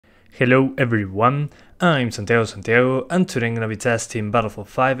Hello everyone, I'm Santiago, and today I'm gonna be testing Battlefield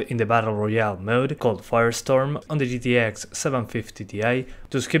 5 in the Battle Royale mode called Firestorm on the GTX 750 Ti.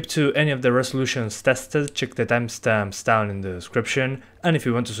 To skip to any of the resolutions tested, check the timestamps down in the description, and if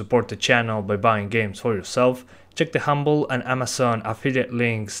you want to support the channel by buying games for yourself, check the Humble and Amazon affiliate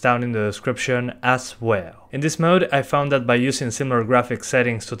links down in the description as well. In this mode, I found that by using similar graphics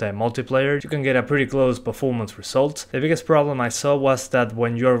settings to the multiplayer, you can get a pretty close performance result. The biggest problem I saw was that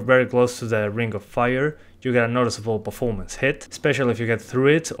when you're very close to the ring of fire, you get a noticeable performance hit, especially if you get through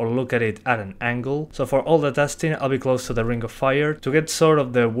it or look at it at an angle. So for all the testing, I'll be close to the ring of fire to get sort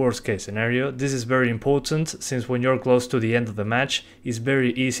of the worst case scenario. This is very important since when you're close to the end of the match, it's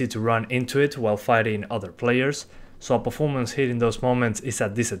very easy to run into it while fighting other players. So a performance hit in those moments is a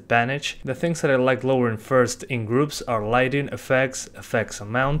disadvantage. The things that I like lowering first in groups are lighting, effects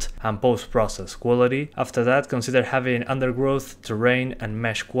amount, and post-process quality. After that, consider having undergrowth, terrain, and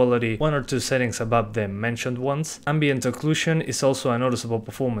mesh quality 1 or 2 settings above the mentioned ones. Ambient occlusion is also a noticeable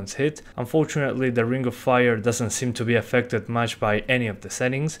performance hit. Unfortunately, the ring of fire doesn't seem to be affected much by any of the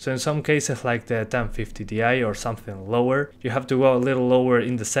settings, so in some cases like the 1050 Ti or something lower, you have to go a little lower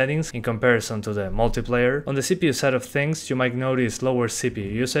in the settings in comparison to the multiplayer. On the CPU side of things, you might notice lower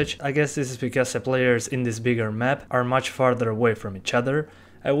CPU usage. I guess this is because the players in this bigger map are much farther away from each other.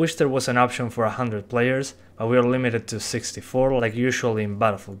 I wish there was an option for 100 players, but we are limited to 64 like usually in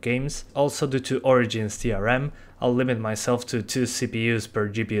Battlefield games. Also, due to Origin's DRM, I'll limit myself to 2 CPUs per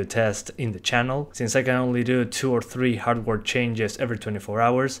GPU test in the channel, since I can only do 2 or 3 hardware changes every 24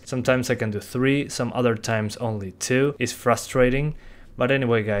 hours. Sometimes I can do 3, some other times only 2. It's frustrating. But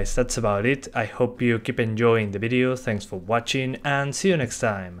anyway guys, that's about it. I hope you keep enjoying the video, thanks for watching and see you next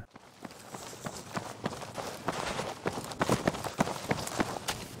time.